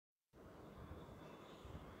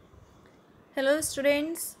Hello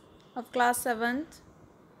students of class 7th.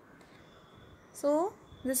 So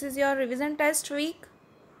this is your revision test week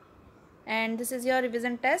and this is your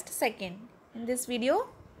revision test second. In this video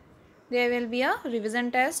there will be a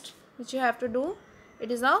revision test which you have to do.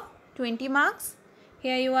 It is of 20 marks.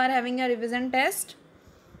 Here you are having a revision test.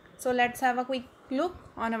 So let's have a quick look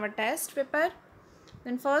on our test paper.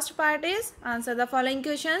 Then first part is answer the following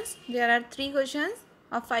questions. There are 3 questions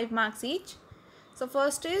of 5 marks each. So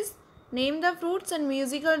first is name the fruits and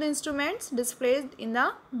musical instruments displayed in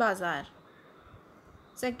the bazaar.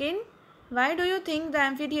 Second, why do you think the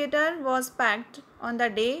amphitheater was packed on the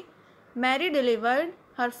day Mary delivered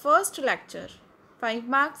her first lecture? 5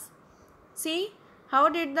 marks. C. How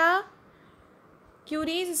did the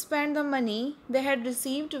Curies spend the money they had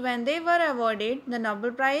received when they were awarded the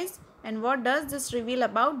Nobel Prize, and what does this reveal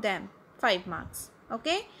about them? 5 marks.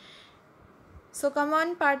 Okay. So come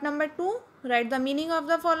on, part number 2. Write the meaning of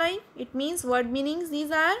the following. It means word meanings. These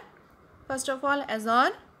are, first of all,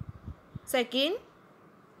 azure. Second,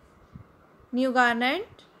 new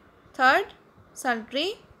garment. Third,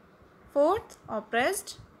 sultry. Fourth,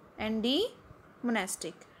 oppressed. And D,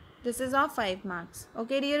 monastic. This is of 5 marks.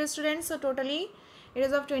 Okay, dear students. So totally it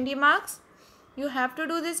is of 20 marks. You have to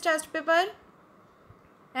do this test paper.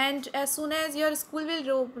 And as soon as your school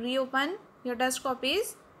will reopen, your test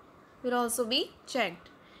copies will also be checked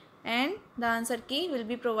and the answer key will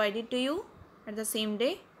be provided to you at the same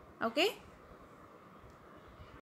day. Okay.